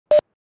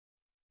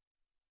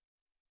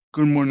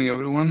Good morning,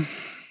 everyone.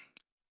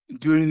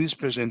 During this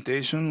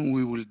presentation,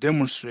 we will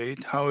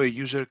demonstrate how a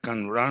user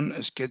can run a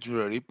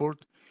scheduler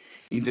report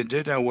in the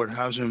data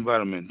warehouse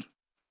environment.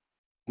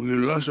 We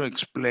will also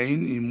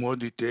explain in more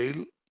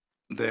detail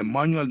the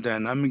manual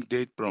dynamic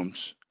date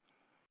prompts.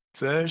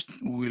 First,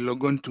 we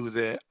log on to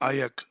the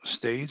IAC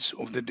stage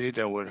of the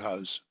data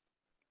warehouse.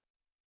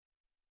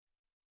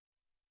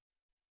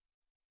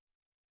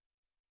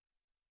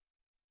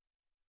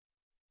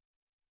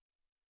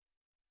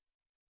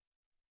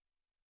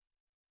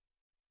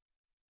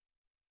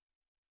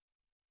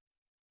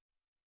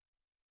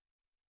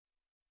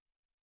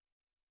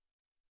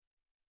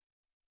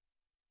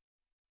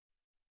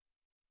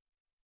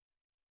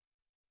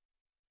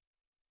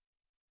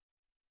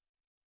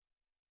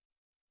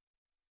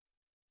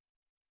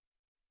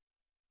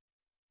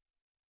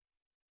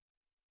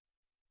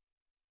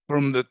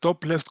 From the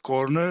top left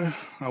corner,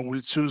 I will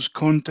choose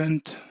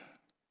Content,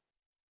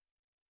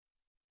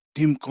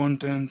 Team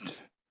Content,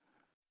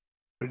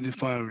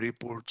 Redefine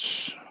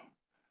Reports,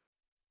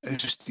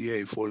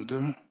 STA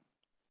folder.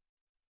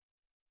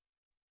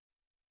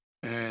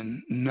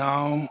 And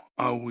now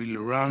I will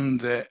run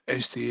the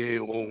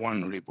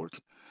STA01 report.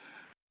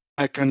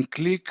 I can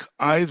click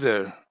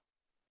either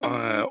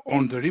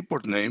on the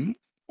report name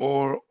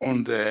or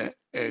on the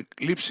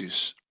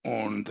ellipsis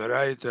on the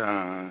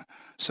right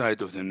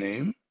side of the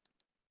name,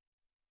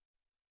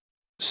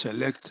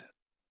 select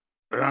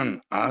Run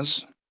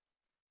As,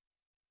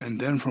 and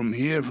then from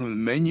here, from the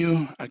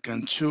menu, I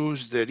can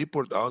choose the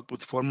report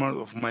output format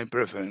of my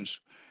preference.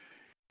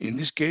 In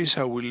this case,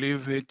 I will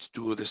leave it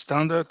to the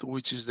standard,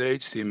 which is the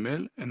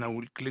HTML, and I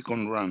will click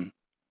on Run.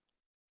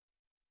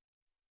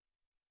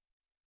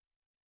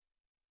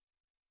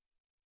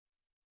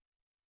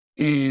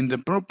 In the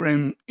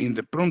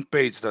prompt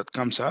page that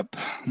comes up,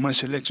 my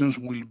selections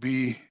will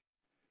be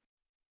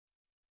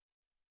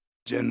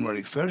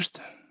January 1st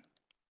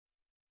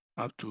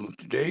up to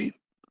today.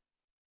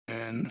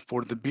 And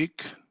for the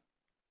beak,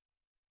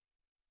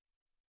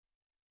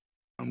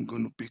 I'm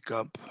going to pick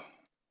up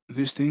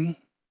this thing.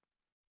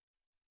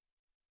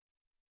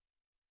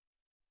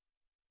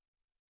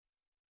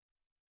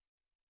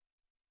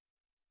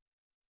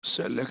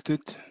 Select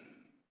it.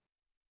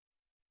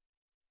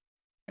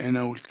 And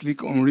I will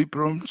click on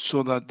reprompt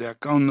so that the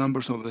account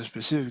numbers of the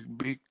specific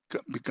beak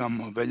become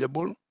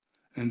available.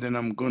 And then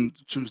I'm going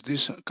to choose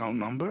this account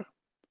number.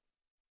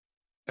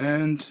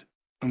 And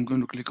I'm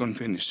going to click on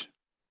finish.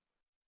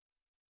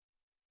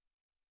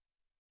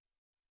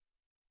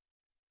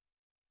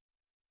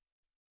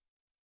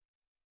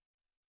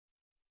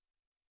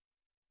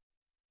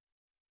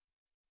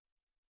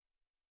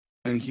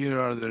 And here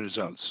are the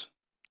results.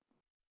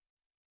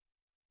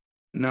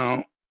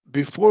 Now,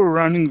 before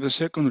running the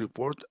second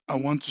report, I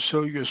want to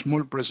show you a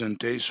small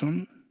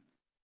presentation,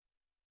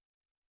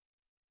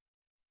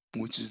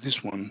 which is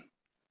this one.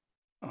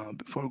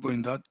 Before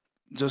going that,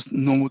 just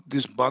note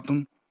this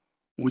button,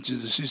 which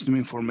is the system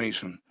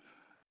information.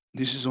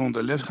 This is on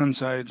the left-hand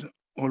side,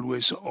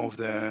 always of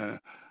the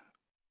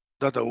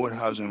data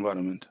warehouse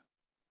environment.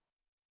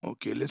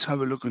 Okay, let's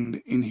have a look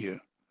in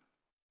here.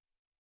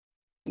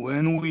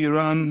 When we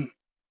run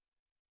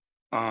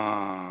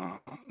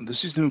the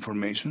system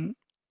information,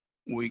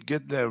 we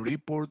get the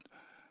report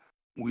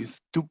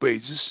with two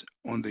pages.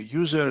 On the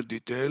user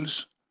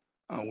details,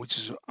 which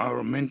is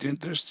our main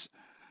interest,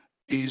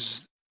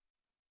 is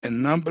a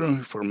number of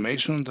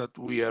information that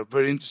we are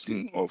very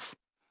interested of.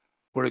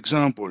 For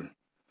example,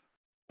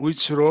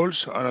 which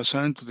roles are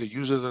assigned to the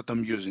user that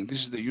I'm using.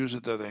 This is the user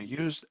that I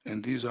used,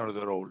 and these are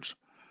the roles.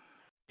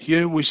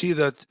 Here we see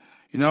that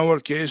in our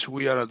case,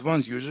 we are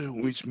advanced users,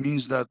 which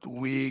means that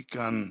we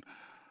can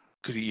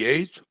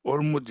create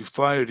or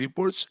modify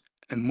reports,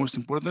 and most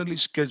importantly,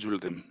 schedule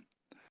them.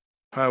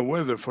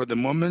 However, for the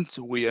moment,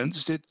 we are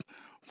interested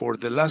for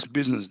the last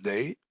business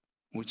day,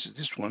 which is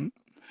this one.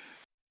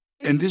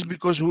 And this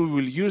because we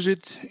will use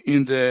it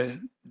in the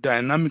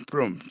dynamic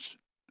prompts.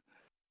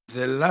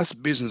 The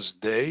last business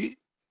day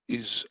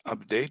is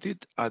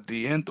updated at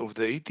the end of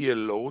the ETL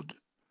load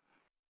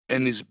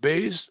and is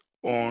based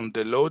on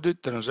the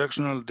loaded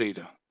transactional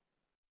data.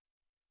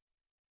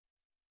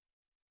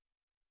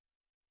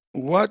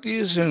 What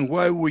is and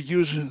why we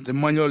use the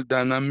manual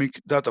dynamic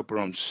data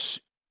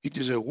prompts? It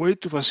is a way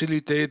to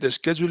facilitate the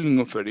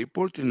scheduling of a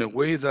report in a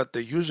way that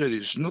the user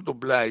is not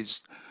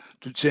obliged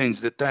to change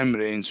the time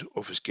range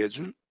of a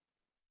schedule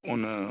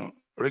on a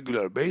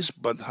regular basis,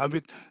 but have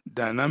it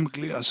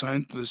dynamically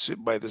assigned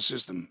by the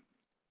system.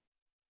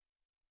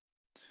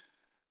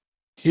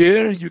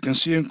 Here you can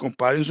see a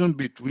comparison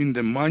between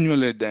the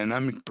manual and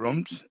dynamic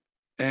prompt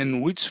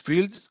and which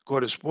field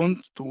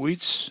corresponds to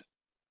which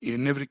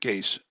in every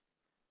case.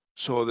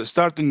 So the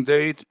starting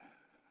date,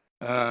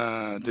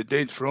 the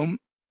date from,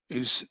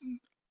 is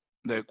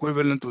the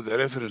equivalent to the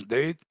reference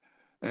date,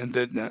 and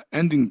then the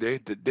ending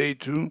date, the day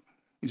to,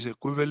 is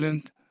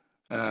equivalent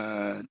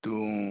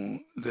to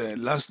the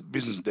last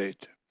business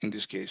date in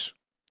this case.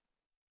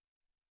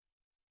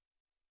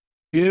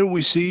 Here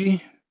we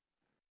see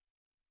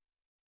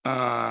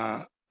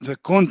the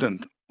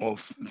content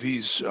of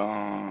these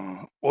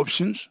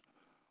options.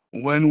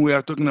 When we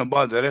are talking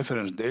about the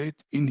reference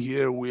date, in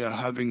here we are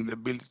having the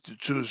ability to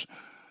choose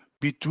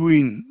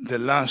between the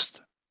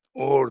last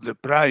or the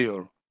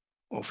prior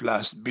of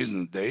last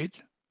business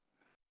date.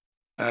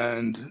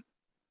 And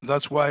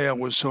that's why I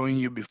was showing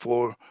you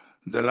before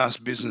the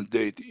last business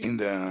date in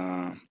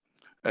the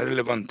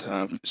relevant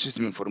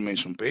system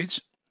information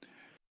page.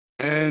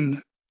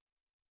 And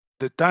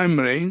the time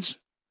range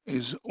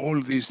is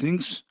all these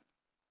things.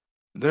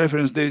 The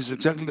reference date is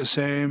exactly the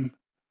same,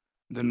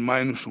 then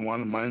 -1,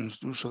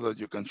 -2, so that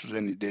you can choose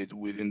any date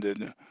within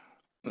the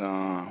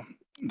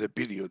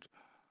period.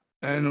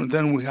 And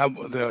then we have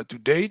the to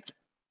date,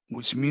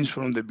 which means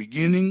from the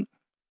beginning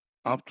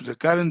up to the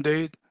current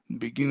date,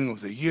 beginning of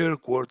the year,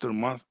 quarter,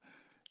 month,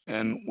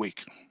 and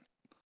week.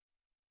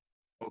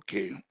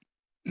 Okay,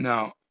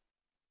 now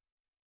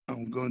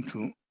I'm going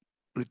to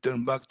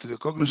return back to the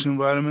Cognos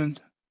environment.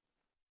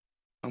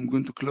 I'm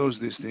going to close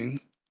this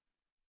thing.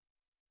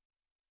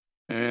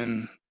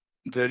 And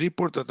the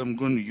report that I'm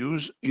going to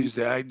use is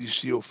the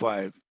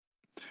IDCO5.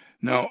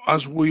 Now,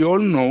 as we all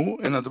know,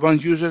 an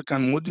advanced user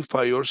can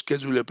modify or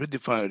schedule a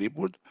predefined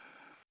report,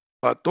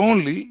 but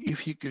only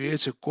if he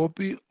creates a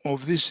copy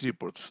of this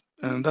report.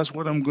 And that's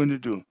what I'm going to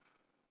do.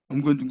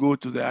 I'm going to go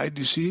to the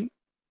IDC,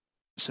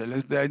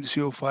 select the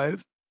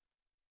IDCO5,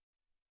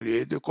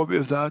 create a copy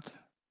of that,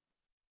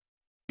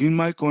 in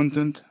my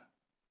content,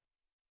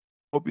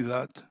 copy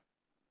that,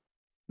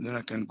 then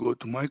I can go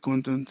to my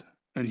content,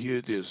 and here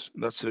it is.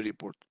 That's the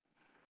report.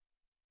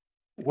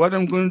 What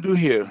I'm going to do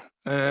here,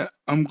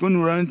 I'm going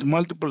to run it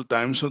multiple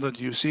times so that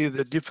you see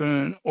the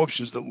different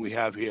options that we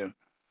have here.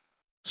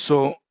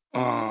 So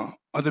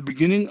at the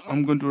beginning,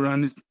 I'm going to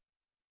run it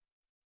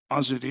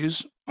as it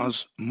is,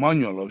 as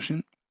manual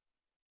option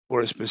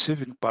for a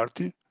specific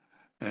party,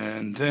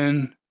 and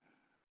then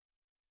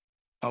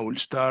I will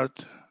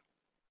start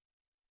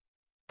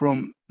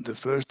from the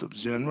 1st of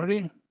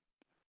January,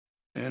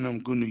 and I'm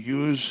going to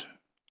use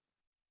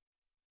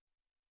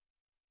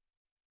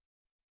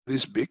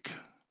this big.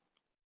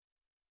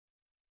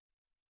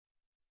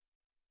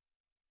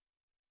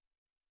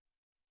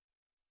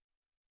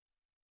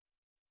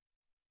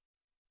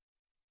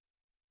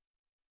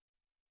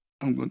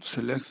 I'm going to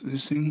select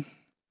this thing,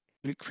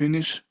 click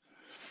finish.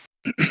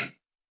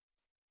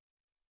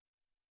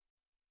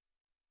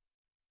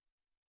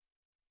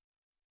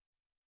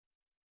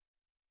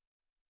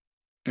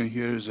 And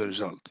here is the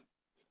result.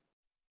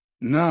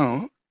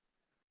 Now,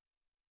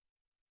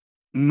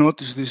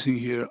 notice this thing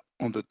here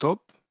on the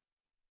top,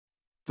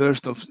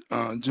 1st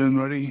of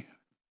January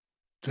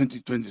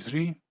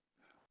 2023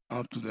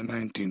 up to the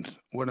 19th.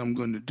 What I'm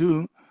going to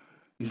do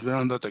is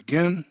run that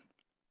again,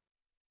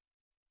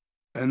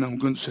 and I'm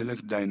going to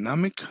select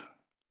dynamic,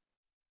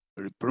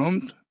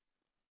 reprompt.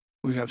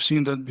 We have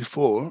seen that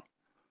before,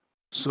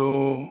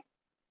 so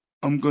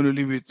I'm going to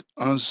leave it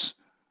as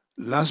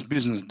last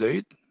business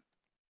date,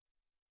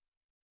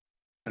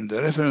 and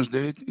the reference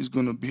date is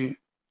going to be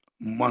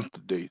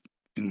month date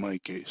in my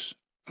case.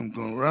 I'm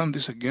going to run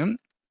this again.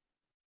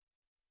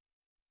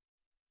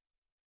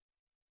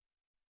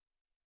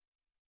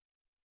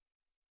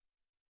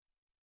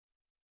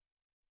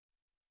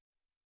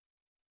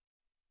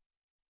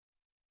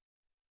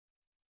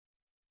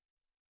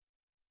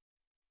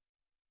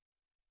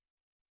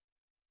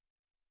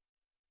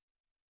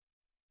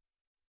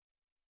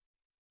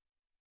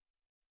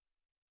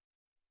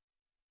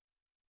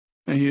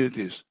 And here it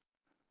is.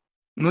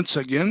 Notice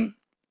again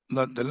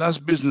that the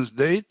last business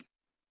date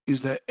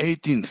is the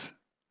 18th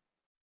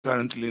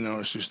currently in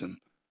our system.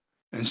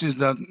 And since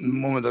that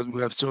moment that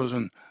we have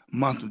chosen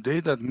month to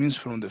date, that means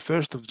from the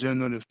 1st of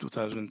January of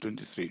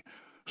 2023.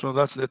 So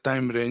that's the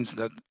time range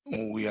that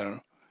we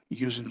are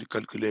using to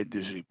calculate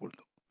this report.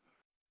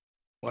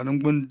 What I'm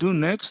going to do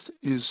next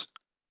is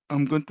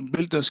I'm going to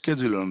build a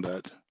schedule on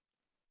that.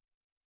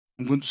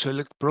 I'm going to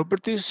select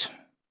properties,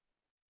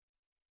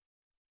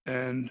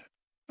 and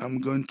I'm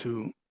going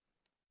to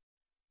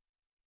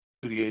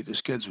create a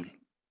schedule.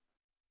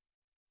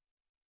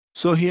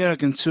 So here I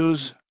can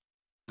choose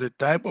the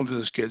type of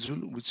the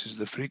schedule, which is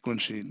the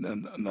frequency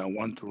that I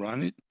want to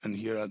run it, and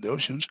here are the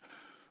options.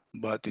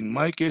 But in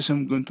my case,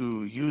 I'm going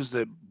to use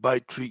the by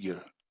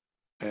trigger.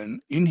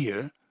 And in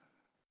here,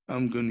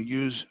 I'm going to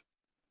use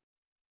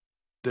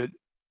the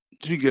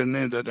trigger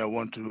name that I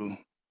want to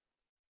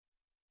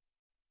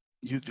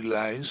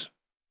utilize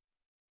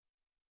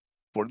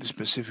for this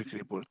specific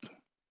report.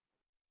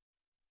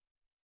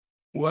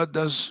 What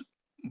does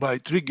by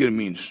trigger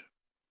means?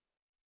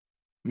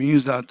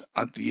 Means that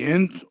at the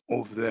end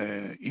of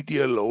the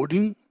ETL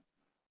loading,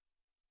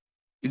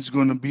 it's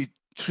going to be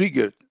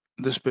triggered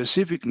the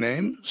specific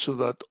name so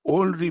that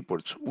all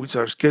reports which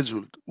are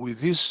scheduled with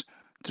this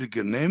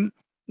trigger name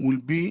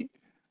will be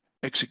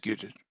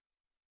executed.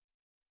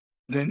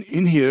 Then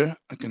in here,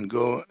 I can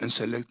go and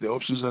select the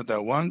options that I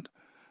want.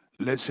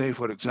 Let's say,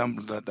 for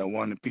example, that I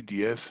want a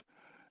PDF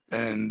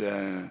and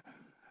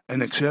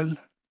an Excel,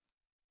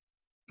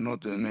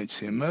 not an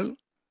HTML.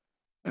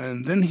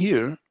 And then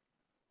here,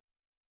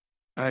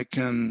 I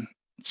can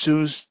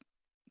choose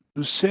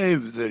to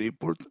save the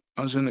report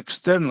as an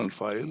external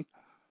file,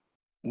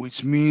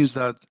 which means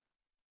that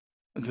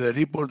the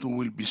report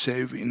will be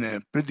saved in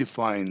a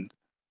predefined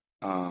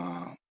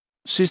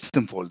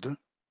system folder.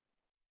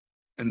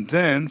 And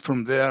then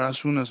from there, as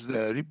soon as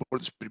the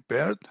report is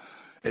prepared,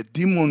 a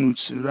daemon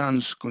which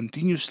runs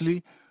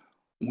continuously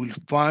will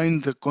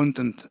find the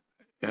content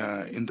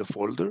in the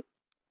folder,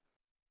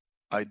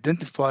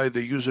 identify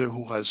the user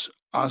who has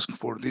asked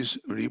for this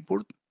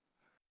report,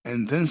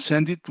 and then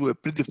send it to a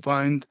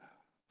predefined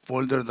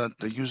folder that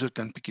the user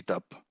can pick it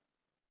up.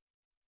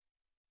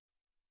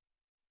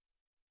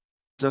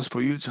 Just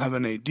for you to have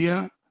an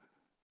idea,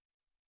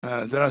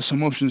 there are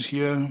some options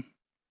here.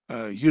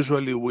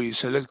 Usually we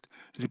select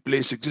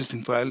replace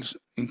existing files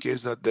in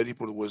case that the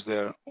report was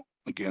there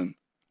again.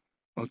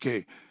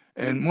 Okay,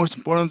 and most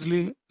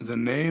importantly, the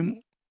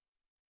name,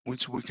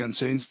 which we can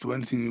change to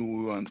anything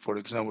we want. For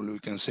example, we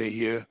can say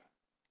here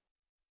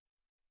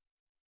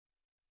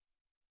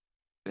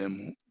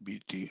demo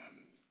BT.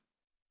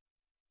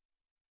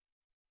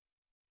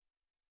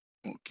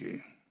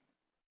 Okay.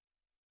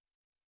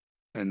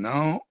 And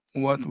now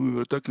what we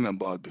were talking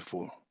about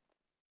before.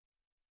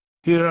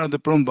 Here are the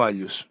prompt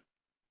values.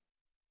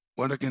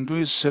 What I can do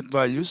is set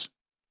values.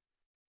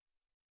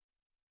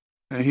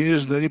 And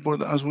here's the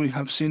report as we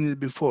have seen it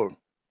before.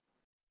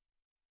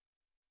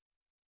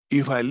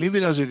 If I leave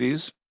it as it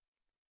is,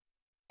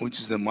 which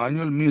is the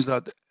manual, means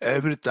that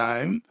every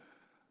time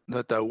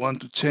that I want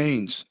to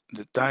change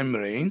the time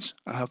range,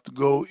 I have to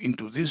go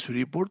into this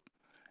report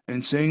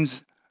and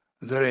change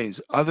the range.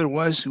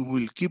 Otherwise, it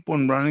will keep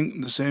on running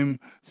the same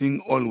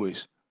thing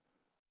always.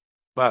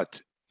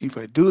 But if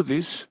I do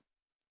this,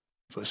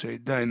 if I say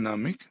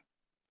dynamic,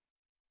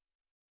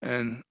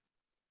 and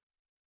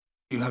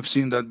you have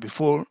seen that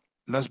before,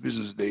 last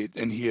business date,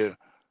 and here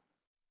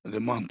the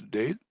month to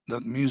date,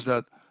 that means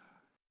that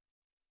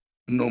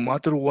no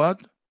matter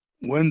what,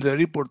 when the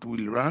report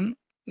will run,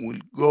 we'll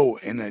go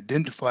and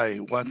identify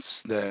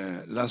what's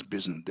the last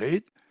business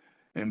date,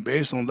 and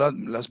based on that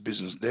last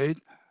business date,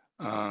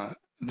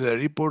 the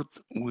report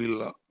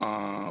will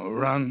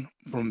run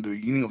from the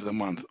beginning of the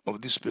month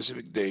of this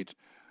specific date.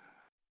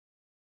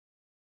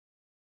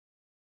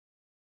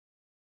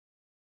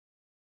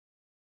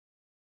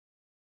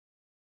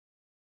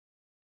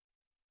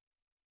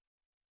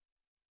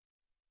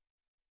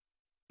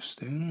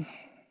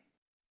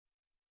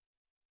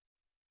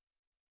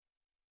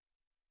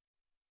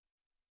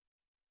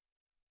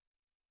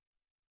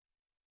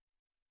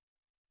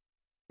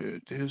 Here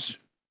it is.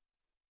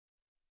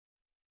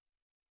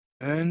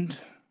 And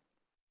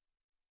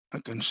I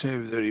can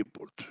save the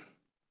report.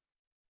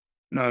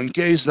 Now, in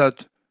case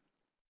that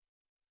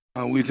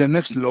with the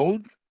next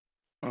load,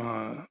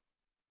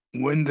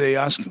 when they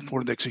ask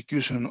for the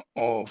execution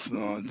of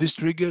this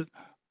trigger,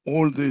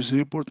 all this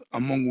report,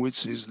 among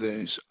which is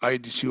this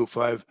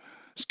IDCO5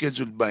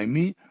 scheduled by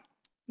me,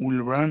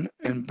 will run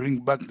and bring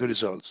back the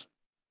results.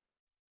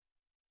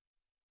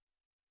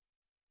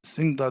 I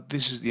think that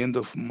this is the end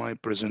of my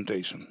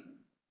presentation.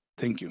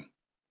 Thank you.